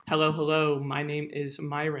Hello, hello. My name is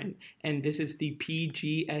Myron, and this is the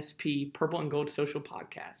PGSP Purple and Gold Social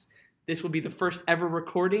Podcast. This will be the first ever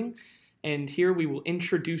recording, and here we will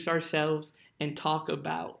introduce ourselves and talk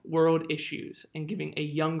about world issues and giving a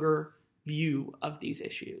younger view of these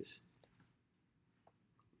issues.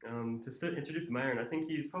 To introduce Myron, I think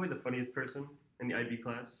he's probably the funniest person in the IB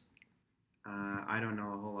class. I don't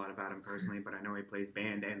know a whole lot about him personally, but I know he plays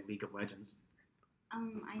band and League of Legends.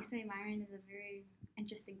 I say Myron is a very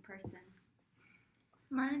interesting person.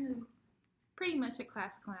 Myron is pretty much a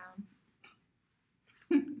class clown.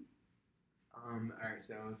 Alright,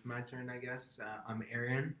 so it's my turn, I guess. I'm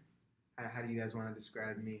Aaron. How do you guys want to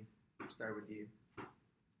describe me? Start with you.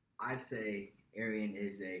 I'd say Arian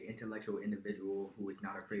is an intellectual individual who is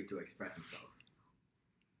not afraid to express himself.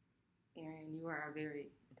 Aaron, you are a very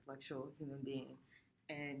intellectual human being,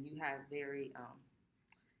 and you have very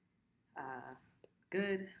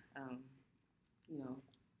good,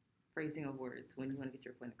 phrasing of words when you want to get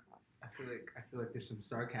your point across. I feel like there's some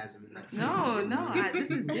sarcasm in that. No, this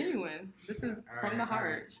is genuine. This is All from the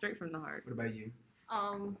heart, right. straight from the heart. What about you?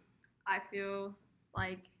 I feel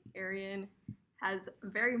like Arian has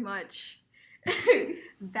very much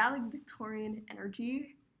valedictorian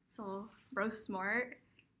energy, so bro's smart,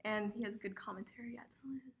 and he has good commentary at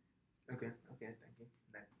times. Okay, thank you.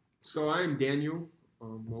 So I'm Daniel.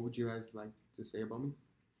 What would you guys like to say about me?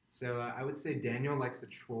 So I would say Daniel likes to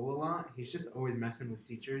troll a lot. He's just always messing with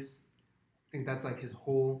teachers. I think that's like his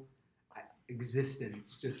whole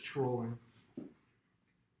existence, just trolling.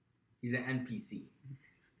 He's an NPC.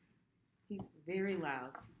 He's very loud,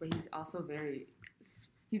 but he's also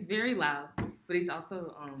he's very loud, but he's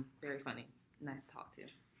also very funny. Nice to talk to.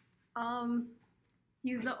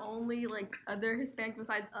 He's the only other Hispanic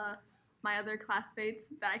besides my other classmates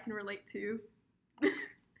that I can relate to.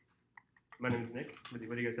 My name's Nick. What do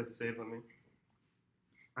you guys have to say about me?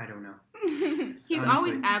 I don't know. He's Honestly.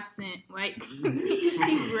 always absent.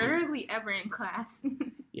 He's rarely ever in class.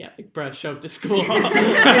 Yeah, like, bruh, show up to school.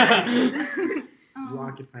 You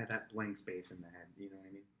occupy that blank space in the head, you know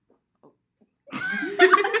what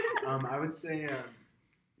I mean? I would say,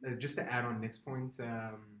 just to add on Nick's points,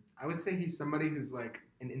 I would say he's somebody who's like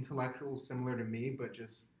an intellectual similar to me, but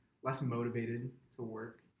just less motivated to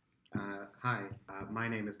work. Hi, my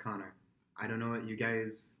name is Connor. I don't know what you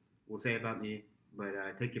guys will say about me, but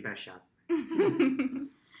take your best shot.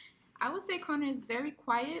 I would say Connor is very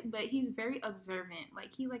quiet, but he's very observant.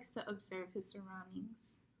 He likes to observe his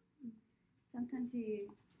surroundings. Sometimes he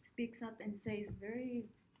speaks up and says very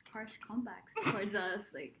harsh comebacks towards us.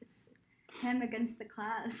 It's him against the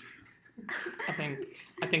class.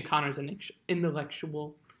 I think Connor's an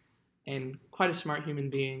intellectual and quite a smart human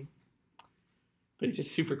being, but he's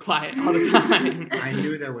just super quiet all the time. I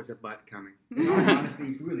knew there was a butt coming. Honestly,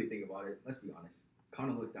 if you really think about it, let's be honest.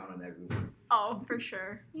 Connor looks down on everyone. Oh, for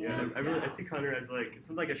sure. Yeah, I see Connor as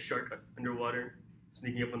something like a shark underwater,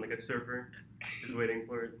 sneaking up on a surfer, just waiting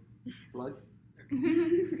for it. Blood?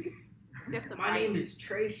 My name is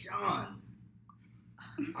Trey Sean.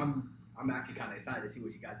 I'm actually kind of excited to see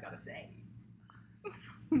what you guys got to say.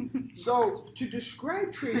 So, to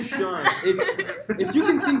describe Trey Sean, if you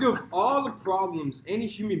can think of all the problems any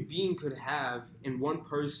human being could have in one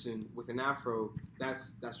person with an afro,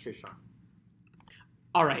 that's Trey Sean.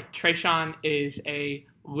 All right, Trayshawn is a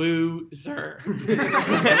loser.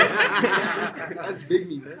 That's big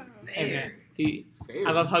me, man. Okay. Fair.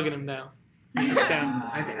 I love hugging him though.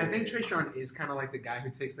 I think Trey Sean is kind of like the guy who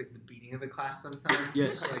takes the beating of the class sometimes.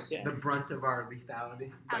 Yes. Yeah. The brunt of our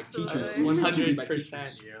lethality. Absolutely. teachers.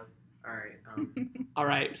 100%. Yeah. All right. All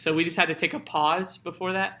right, so we just had to take a pause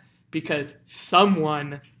before that because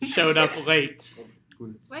someone showed up late.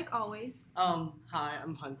 Like always. Hi,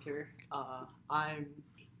 I'm Hunter.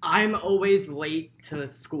 I'm always late to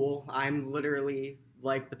school. I'm literally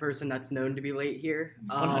the person that's known to be late here.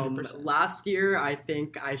 100%. Last year, I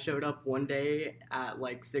think I showed up one day at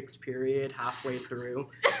 6th period, halfway through.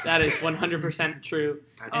 That is 100% true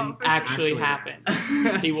and actually happened.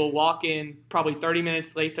 He will walk in probably 30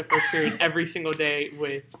 minutes late to first period every single day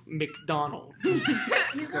with McDonald's.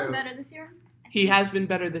 He's doing better this year. He has been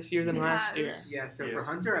better this year than last year. Yeah, so for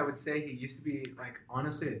Hunter, I would say he used to be,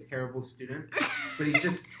 honestly a terrible student. But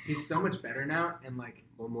he's so much better now. And,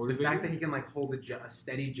 the fact that he can, hold a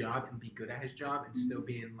steady job and be good at his job and still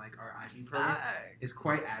be in, our IB program is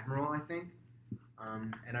quite admirable, I think.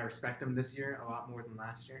 And I respect him this year a lot more than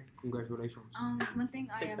last year. Congratulations. One thing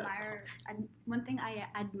I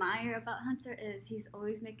admire about Hunter is he's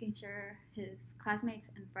always making sure his classmates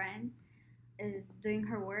and friends is doing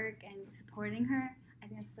her work and supporting her. I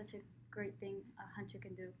think that's such a great thing Hunter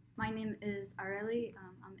can do. My name is Areli.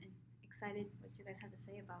 I'm in excited what you guys have to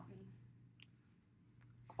say about me.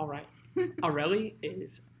 All right. Aurelie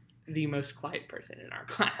is the most quiet person in our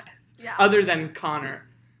class. Yeah. Other than Connor,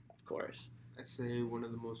 of course. I say one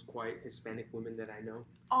of the most quiet Hispanic women that I know.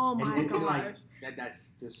 Oh my And, gosh. that's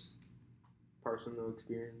just personal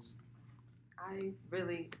experience. I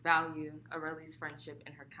really value Aurelie's friendship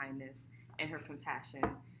and her kindness and her compassion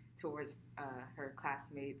towards her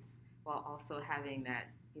classmates, while also having that,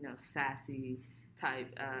 sassy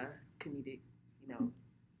type comedic,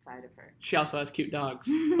 side of her. She also has cute dogs.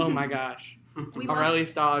 Oh my gosh. We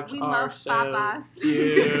Aurelie's dogs we are love so papas.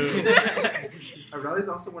 cute. Aurelie's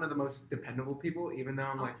also one of the most dependable people. Even though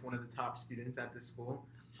I'm like one of the top students at this school,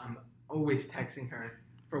 I'm always texting her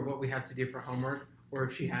for what we have to do for homework or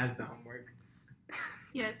if she has the homework.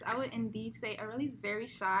 Yes, I would indeed say Aurelie's very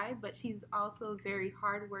shy, but she's also very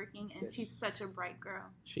hardworking, and she's such a bright girl.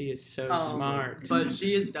 She is so Oh, smart. But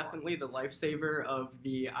she is definitely the lifesaver of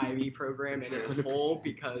the IB program in a whole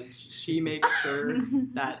because she makes sure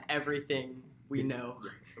that everything we know.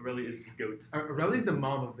 Aurelie is the goat. Aurelie's the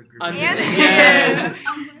mom of the group. Yes.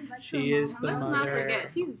 I'm going back to She the is mom. the Let's mother. not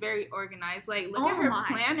forget, she's very organized. Like, look Oh at her my.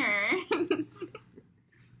 planner.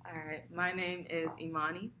 All right, my name is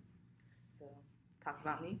Imani. So, talk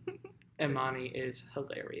about me. Imani is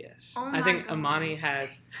hilarious. Oh I my think gosh. Imani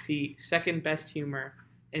has the second best humor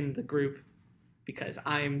in the group because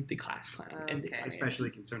I'm the class clown and the Okay. funniest.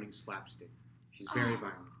 Especially concerning slapstick. She's very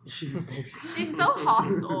violent. She's very. She's so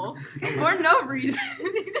hostile for no reason.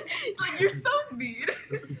 Like, you're so mean,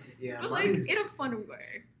 Yeah, but like Imani's- in a fun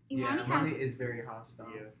way. yeah, Imani Imani has- is very hostile.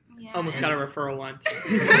 Yeah. Yeah. Almost and- got a referral once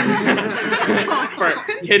for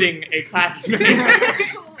hitting a classmate.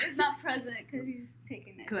 Michael is not present because he's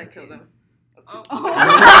taking it. Because I killed him. Oh. Whoa,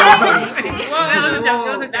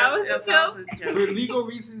 That was a joke. For legal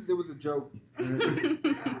reasons, it was a joke.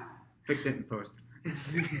 Fix it in post.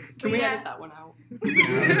 Can we Yeah. edit that one out?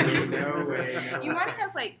 No way. No Imani way.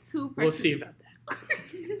 has like two. We'll see about that.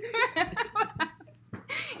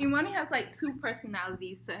 Imani has like two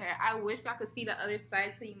personalities to her. I wish I could see the other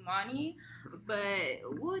side to Imani, but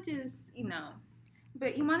we'll just,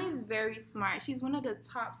 But Imani's very smart. She's one of the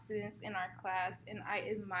top students in our class, and I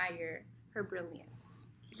admire her brilliance.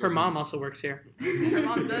 Her mom also works here. Her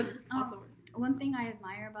mom does also work. One thing I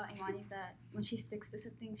admire about Imani is that when she sticks to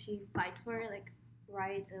something, she fights for it, like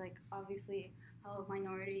rights, or like obviously how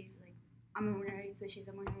minorities, like I'm a minority, so she's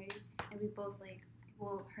a minority, and we both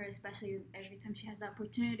her especially, every time she has the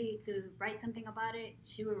opportunity to write something about it,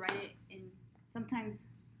 she would write it and sometimes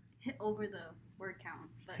hit over the word count,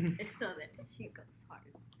 but it's still there. She goes hard.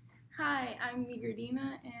 Hi, I'm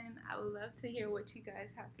Migardina, and I would love to hear what you guys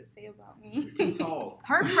have to say about me. Too tall.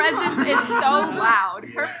 Her presence is so loud.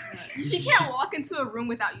 She can't walk into a room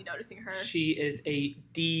without you noticing her. She is a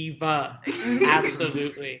diva.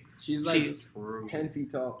 Absolutely. She's like She's 10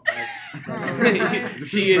 feet tall.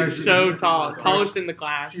 she is so tall. Tallest in the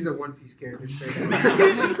class. She's a One Piece character. straight up.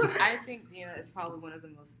 I think Dina is probably one of the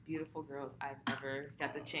most beautiful girls I've ever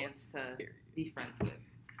got the chance to be friends with.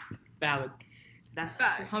 Valid. That's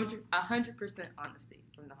Facts. 100% honesty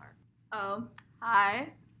from the heart. Oh, hi,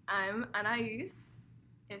 I'm Anais.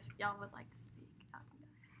 If y'all would like to speak.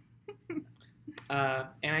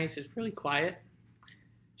 Anais is really quiet.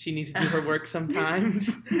 She needs to do her work sometimes.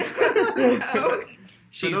 Oh, For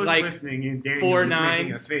She's those like listening and Daniel 4'9". is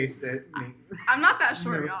making a face that I'm not that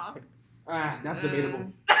short, No, y'all. That's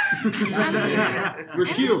debatable. We're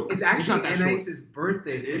cute. It's actually Not that short. Anais'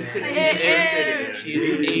 birthday It is today. today. She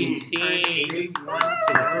is 18. 81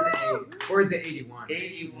 today. Or is it 81?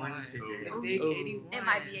 81 The today. big Oh. 81. It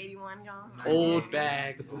might be 81, y'all. Old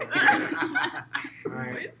bag.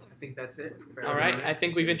 Alright, I think that's it. for All right, everybody. I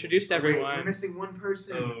think we've introduced Wait, we're everyone. missing one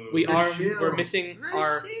person. Oh. We're missing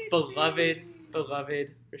our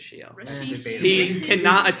beloved Rashiel. Debatable. He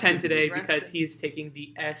cannot attend today because he is taking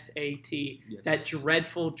the SAT, Yes. that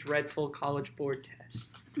dreadful college board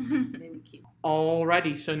test. Maybe keep.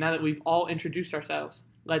 Alrighty, so now that we've all introduced ourselves,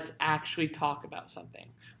 let's actually talk about something.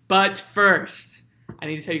 But first, I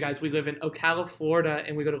need to tell you guys, we live in Ocala, Florida,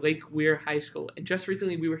 and we go to Lake Weir High School. And just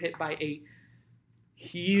recently, we were hit by a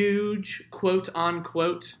huge,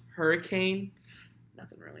 quote-unquote, hurricane.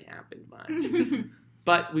 Nothing really happened much.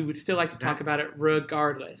 But we would still like to talk about it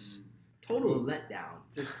regardless. Total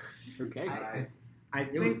letdown. Okay.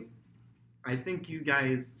 I think you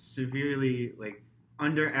guys severely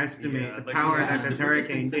underestimate Yeah, the like, power yeah, that just this in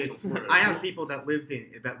hurricane did. Central Florida. I have people that live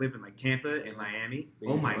in like Tampa and Miami.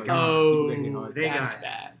 Oh my god. Oh, They that's got-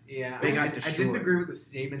 bad. Yeah, They got I destroyed. disagree with the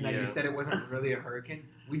statement that Yeah. you said it wasn't really a hurricane.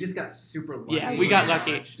 We just got super lucky. Yeah, we got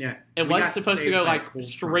lucky. Yeah. It We was got supposed to saved go by a like cold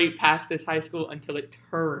straight past this high school until it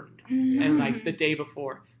turned. And like the day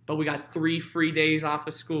before, but we got 3 free days off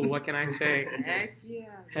of school. What can I say? Heck yeah.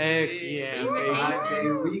 Heck baby. yeah, baby.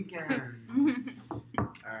 5-day weekend. All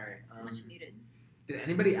right. Much needed. Did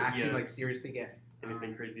anybody actually Yeah. like seriously get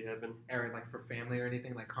Anything crazy happen? Eric, like for family or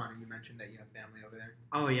anything? Like Connor, you mentioned that you have family over there.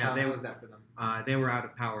 Oh yeah, How was that for them? they were out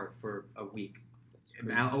of power for a week,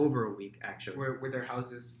 over a week actually. Were their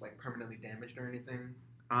houses like permanently damaged or anything?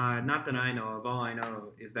 Not that I know of. All I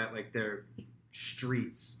know is that like their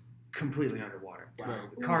streets completely underwater. Wow.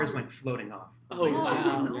 The cars went floating off. Oh, Like,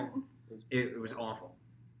 wow. No. It was awful.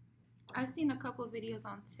 I've seen a couple of videos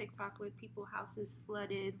on TikTok with people houses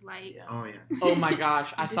flooded, like Oh yeah. Oh my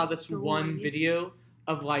gosh, I saw this one Destroyed. video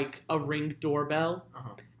of like a Ring doorbell, Uh-huh.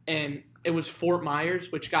 and it was Fort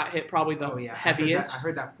Myers, which got hit probably the Oh yeah, heaviest. I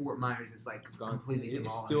heard that Fort Myers is like completely It's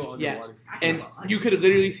demolished. still Yes. underwater. And you could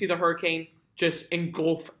literally see the hurricane just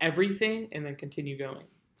engulf everything and then continue going.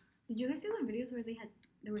 Did you guys see the videos where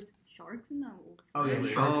there was sharks in the? Oh yeah, Really?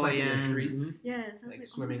 sharks Oh, like in yeah. the streets, Yes. I was like oh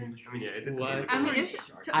swimming my in the gosh. I mean, yeah, streets. it What? I mean,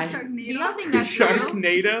 it's, I- do you Sharknado. not think that's real?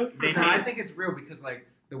 Sharknado? They No, I made- think it's real because like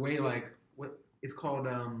the way like what it's called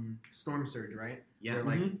storm surge, right? Yeah. Where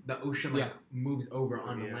like the ocean like Yeah. moves over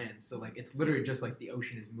onto yeah. land, so like it's literally just like the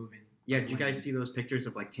ocean is moving. Yeah, did you guys see those pictures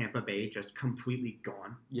of like Tampa Bay just completely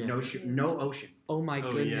gone? Yeah. No, no ocean. Oh my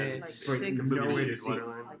Oh, yeah. goodness. Like For 6 nowhere feet, to see.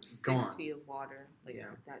 like 6 Gone. feet of water, like Yeah.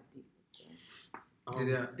 that deep.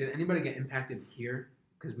 Did anybody get impacted here?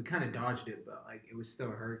 Because we kind of dodged it, but like it was still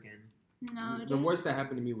a hurricane. No, The worst that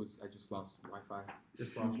happened to me was I just lost Wi-Fi.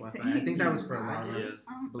 Just lost Wi-Fi. Same. I think that was for a lot of Yeah. us.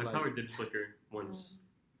 But My like, power did flicker once.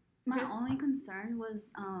 My Yes. only concern was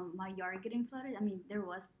my yard getting flooded. I mean, there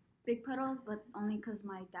was big puddles, but only because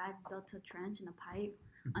my dad built a trench and a pipe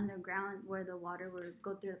underground where the water would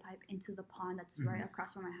go through the pipe into the pond that's right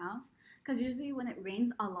across from my house. Because usually when it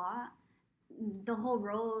rains a lot, the whole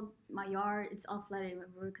road, my yard, it's all flooded. We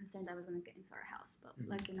were concerned that was going to get into our house, but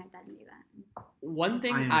luckily my dad knew that. One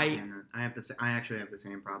thing I I understand that. I actually have the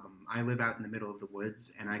same problem. I live out in the middle of the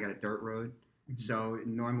woods, and I got a dirt road. So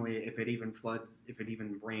normally, if it even floods, if it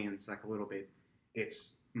even rains like a little bit,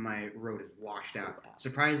 it's my road is washed out.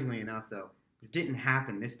 Surprisingly enough, though, it didn't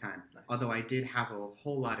happen this time. Nice. Although I did have a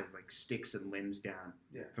whole lot of like sticks and limbs down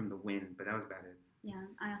Yeah. from the wind, but that was about it. Yeah,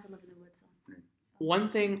 I also live in the woods, so. one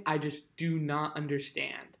thing I just do not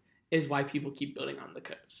understand is why people keep building on the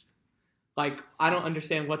coast. Like, I don't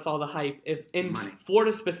understand what's all the hype. If in Money.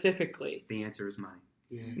 Florida specifically, The answer is money.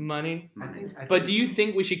 money. Money. But do you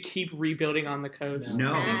think we should keep rebuilding on the coast?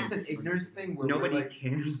 No. I think it's an ignorance thing where Nobody we're, like,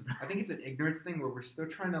 cares. I think it's an ignorance thing where we're still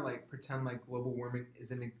trying to like pretend like global warming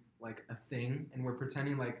isn't like a thing, and we're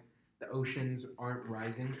pretending like the oceans aren't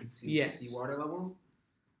rising in Yes. seawater levels.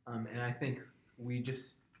 And I think we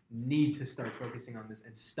just need to start focusing on this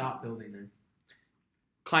and stop building them.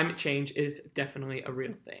 Climate change is definitely a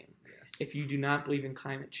real thing. Yes. If you do not believe in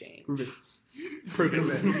climate change, prove it. prove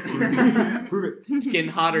it. Prove it. It's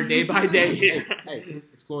getting hotter day by day here. Hey,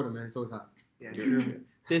 it's Florida, man. It's always hot. Yeah, You're- true.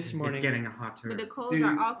 This It's morning, getting hotter. But the colds Dude.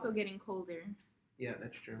 are also getting colder. Yeah,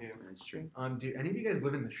 that's true. Yeah. That's true. Do any of you guys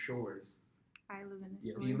live in the shores? I live in the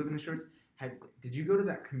Yes. Do you live in the shores? Did you go to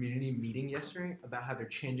that community meeting yesterday about how they're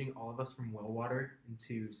changing all of us from well water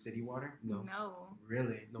into city water? No. No.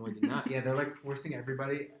 Really? No, I did not. Yeah, they're like forcing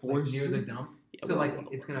everybody like, Force? near the dump. Yeah, So well, like well,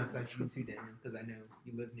 it's gonna affect you too, Daniel, because I know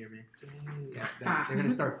you live near me. Yeah, they're gonna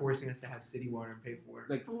start forcing us to have city water and pay for it.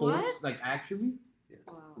 Like What? force, like actually? Yes.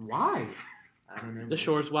 Wow. Why? I don't know. the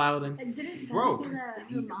shore's wilding. Didn't Bro. say that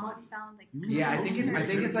her mom found like. Yeah, I think it's like I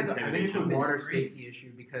think it's a Contamination. water safety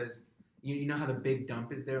issue because you know how the big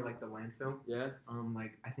dump is there, like the landfill. Yeah.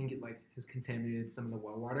 Like I think it like has contaminated some of the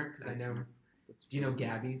well water because I That's know. That's Do you know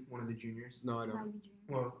Gabby, one of the juniors? No, I don't.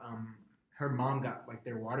 Well, her mom got like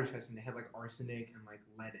their water test and they had like arsenic and like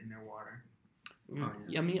lead in their water. Mm, Oh,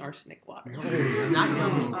 yeah. Yummy arsenic water. No, not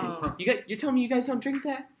yummy. Oh. You're telling me you guys don't drink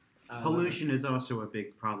that? Pollution is also a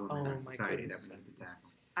big problem in Oh our my society goodness. that we need to tackle.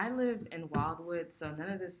 I live in Wildwood, so none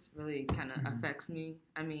of this really kind of Mhm. affects me.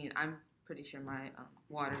 I mean, I'm pretty sure my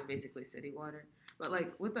water is basically city water. But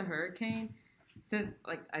like with the hurricane, since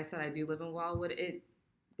like I said, I do live in Wildwood, it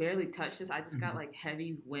barely touched us. I just got like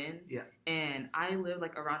heavy wind, Yeah. and I live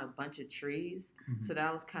like around a bunch of trees, Mhm. so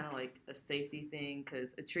that was kind of like a safety thing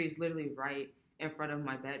because a tree is literally right in front of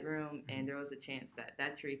my bedroom, and there was a chance that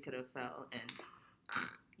that tree could have fell and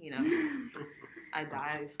I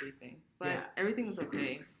died sleeping. But Yeah. everything was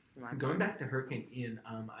okay. for my So going part. back to Hurricane Ian,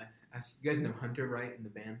 you guys know Hunter, right, in the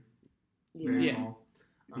band? Yeah. Very Yeah. tall.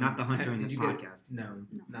 Not the Hunter in did this you guys- podcast. No,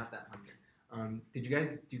 No. not that Hunter. Do you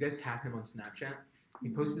guys have him on Snapchat? He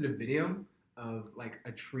posted a video of like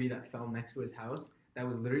a tree that fell next to his house that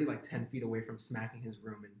was literally like 10 feet away from smacking his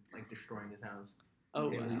room and like destroying his house. Oh,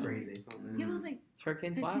 It was wow. crazy. He was like It's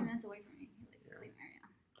Hurricane 15 Flower. minutes away from me. He was like, same area.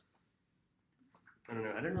 I don't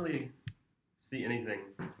know. I didn't really see anything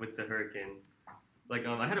with the hurricane. Like,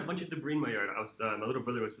 I had a bunch of debris in my yard. My little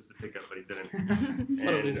brother was supposed to pick up, but he didn't.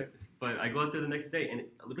 What a loser. But I go out there the next day, and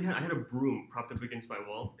I had a broom propped up against my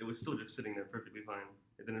wall. It was still just sitting there perfectly fine.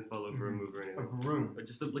 It didn't fall over or move or A anything. broom. But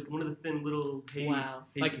just like one of the thin little hay. Wow.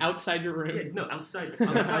 hay- Like outside your room. Yeah, no, outside.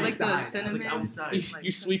 Like the Outside. cinnamon. Like outside. You,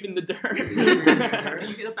 you sleep in the dirt. And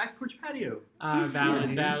you get a back porch patio.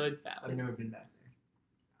 Valid. I've never been back there.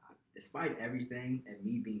 Despite everything and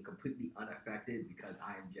me being completely unaffected because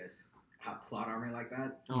I am just have plot armor like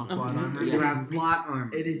that, Oh, plot armor. You have plot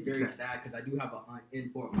armor. it is very Exactly. sad because I do have an aunt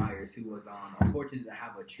in Fort Myers who was unfortunate to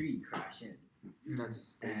have a tree crash in,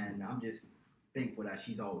 That's and I'm just thankful that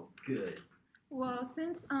she's all good. Well,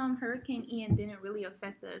 since Hurricane Ian didn't really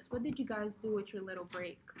affect us, what did you guys do with your little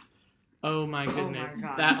break? Oh my Oh my goodness.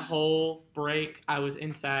 gosh. That whole break, I was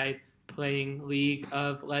inside playing League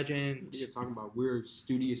of Legends. you're talking about. We're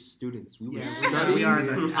studious students. We were Yeah, studying we are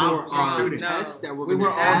the for top our students. tests that We we're were gonna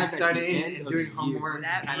all have at the studying end and of doing the year. homework.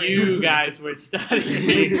 That You guys were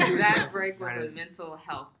studying. That break was That a is- mental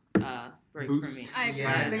health break Boost. for me.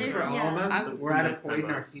 Yeah, I think for all of I us, was- we're at a Next point time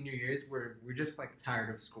in our out. senior years where we're just like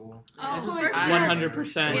tired of school. Oh, This is of first course. year.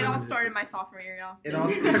 100%. It all started my sophomore year, y'all. It all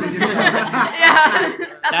started. Yeah,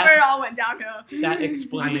 that's That- where it all went downhill. That I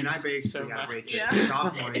explains mean, I basically so got much. rated Yeah.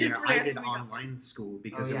 sophomore It year. just I did progressively got online school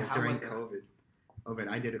because Oh, it yeah, was how during was it? COVID.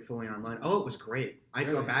 I did it fully online. Oh, it was great. I'd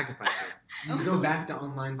go Really? back if I could. You go back to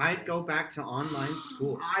online school. I'd go back to online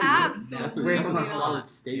school. Absolutely. That's a, Wait, that's a hold on. solid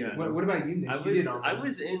statement. Yeah. What about you, Nick? I You did was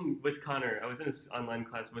online. in with Connor. I was in an online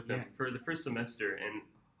class with him Yeah. for the first semester, and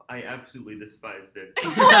I absolutely despised it.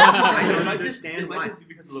 I don't It might understand it might why. just be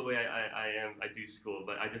because of the way I do school,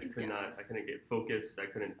 but I just could not. I couldn't get focused. I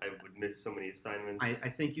would miss so many assignments. I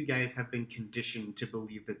think you guys have been conditioned to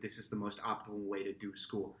believe that this is the most optimal way to do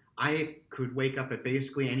school. I could wake up at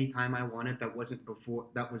basically any time I wanted that was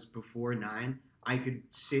before 9. I could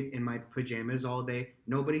sit in my pajamas all day.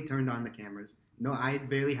 Nobody turned on the cameras. No, I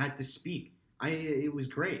barely had to speak. It was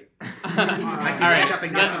great. I could All right, wake up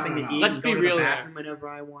and get let's- something to eat let's and be go to real the here. bathroom whenever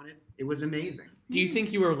I wanted. It was amazing. Do you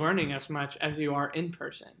think you were learning as much as you are in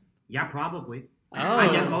person? Yeah, probably. Oh,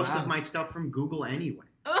 I get most wow. of my stuff from Google anyway.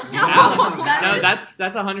 Wow. That No, is-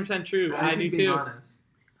 that's 100% true. That's I just do being too. honest.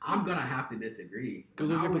 I'm gonna have to disagree. When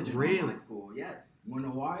Google's I a was in really? online school, yes. You wanna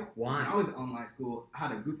know why? Why? When I was in online school, I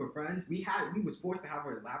had a group of friends. We was forced to have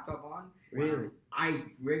our laptop on. Really? I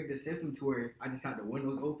rigged the system to where I just had the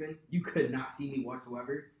windows open. You could not see me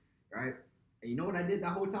whatsoever, right? And you know what I did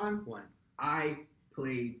that whole time? What? I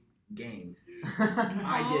played games.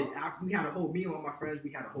 I did. We had me and all my friends.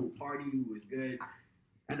 We had a whole party. It was good.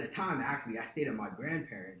 At the time, actually, I stayed at my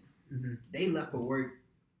grandparents. Mhm. They left for work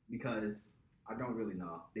because I don't really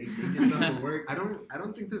know. They just left for work. I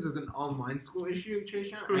don't think this is an online school issue,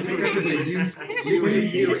 Chase. I Mhm. think this is a you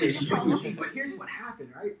issue. See, but here's what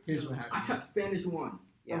happened, right? Here's what I happened. took Spanish 1.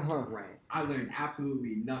 Yeah, Uh-huh. Right. I learned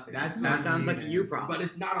absolutely nothing. That's That not sounds me, like a man. you problem. But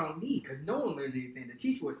it's not on me because no one learned anything. The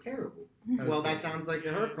teacher was terrible Well, Okay. that sounds like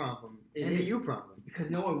a her problem It and a is. you problem.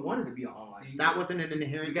 because no one wanted to be an online school. That wasn't an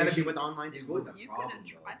inherent You gotta issue be- with online It school. was a You could problem. have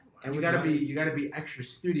though. tried to It learn. was You gotta be extra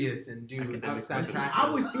studious and do Academic outside focus. practice. I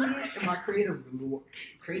was studious in my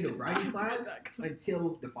creative writing class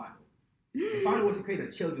until the final. The final was to create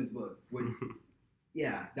a children's book. Which,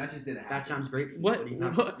 yeah, that just didn't happen. That sounds great. What? are you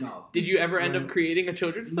talking What? No, Did you ever end up Right. creating a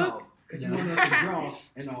children's book? no, because you wanted us to draw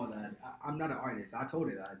and all that. I'm not an artist. I told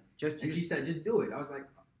her that, Just and she use said, "Just do it." I was like,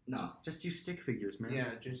 "No." just use stick figures, man.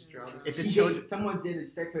 Yeah, just draw this. If She it's did- children, someone did a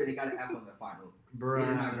secretary, they got an F on the final. They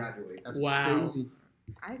did not Bruh. graduate. That's Wow. crazy.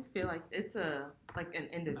 I just feel like it's an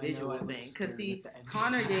individual I was thing. Because staring see, at the end.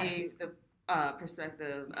 Connor gave the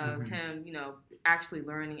perspective of Mhm. him, actually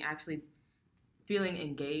learning, actually feeling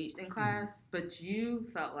engaged in class, but you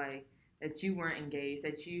felt like that you weren't engaged,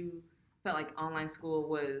 that you felt like online school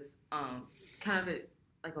was kind of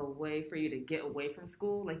like a way for you to get away from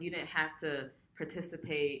school. Like you didn't have to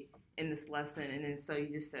participate in this lesson, and then so you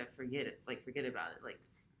just said forget about it. Like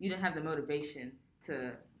you didn't have the motivation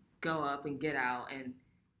to go up and get out and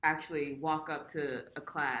actually walk up to a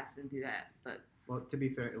class and do that. But well, to be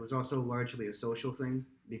fair, it was also largely a social thing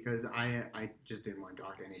because I just didn't want to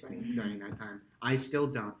talk to anybody during that time. I still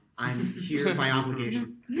don't. I'm here by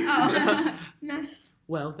obligation. Oh, nice.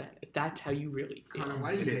 Well then, if that's how you really feel. Connor,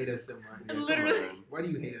 why do you It is. hate us so much? Literally. Why do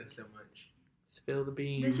you hate us so much? Spill the You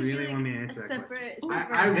beans. This should really be want me to like a answer that separate.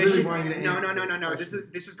 I This really should- want you to no, answer no, no, this no, no. question.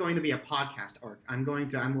 This is going to be a podcast arc. I'm going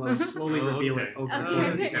to slowly Oh, reveal okay. it over Okay, the course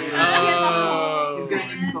of okay. the episode. Oh. He's gonna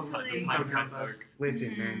Plan info to, like, Podcast arc.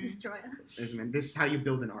 Listen, man. Destroy us. Listen, man. This is how you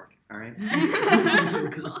build an arc. All right.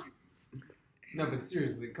 No, but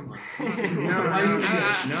seriously, come on. No, Why no, you do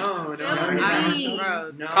that? no, Spill no, the no, beans.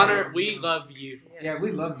 Gross. no. Connor, we love you. Yeah,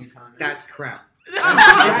 we love you, Connor. That's crap. Yeah.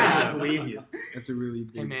 I don't believe you. That's a really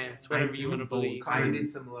big. Hey man, it's whatever you want to believe. Connor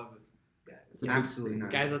needs some love. It's a big Absolutely thing.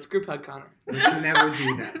 not. Guys, let's group hug Connor. Let's never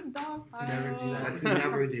do that. Dog Let's never do that. Let's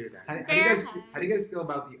never do How, that. how do you guys feel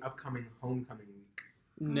about the upcoming homecoming week?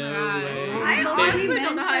 No Gosh. way. I Don't honestly we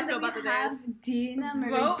don't know how I mention feel about that the we have Dina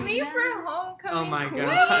Vote me Meredith? for homecoming Oh my queen.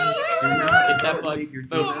 God. Do not Get that plug. believe your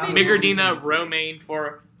Vote Dina. Migardina Romaine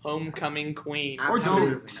for homecoming queen. Absolutely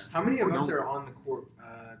not. How many of Or us don't. are on the court?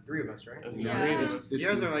 3 of us, right? Yeah. You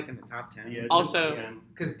guys are like in the top 10. Yeah, Also-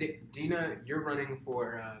 Because Dina, you're running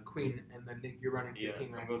for queen, and then Nick, you're running for yeah, king,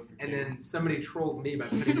 I'm right? going for And king. then somebody trolled me by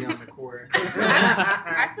putting me on the court.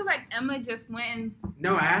 I feel like Emma just went and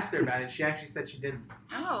No, I asked her about it. She actually said she didn't.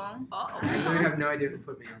 oh. I literally have no idea who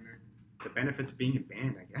put me on there. The benefits of being a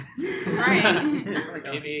band, I guess. Right. Like,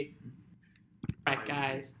 Maybe. Alright,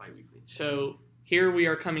 guys. Bi-weekly. So here we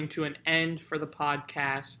are coming to an end for the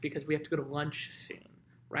podcast because we have to go to lunch soon,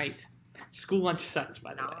 right? School lunch sucks,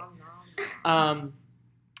 by the way.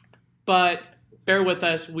 But bear with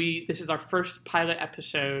us. This is our first pilot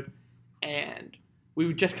episode, and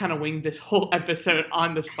we just kind of winged this whole episode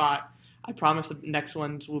on the spot. I promise the next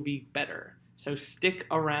ones will be better. So stick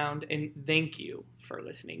around, and thank you for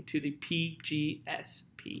listening to the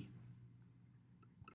PGSP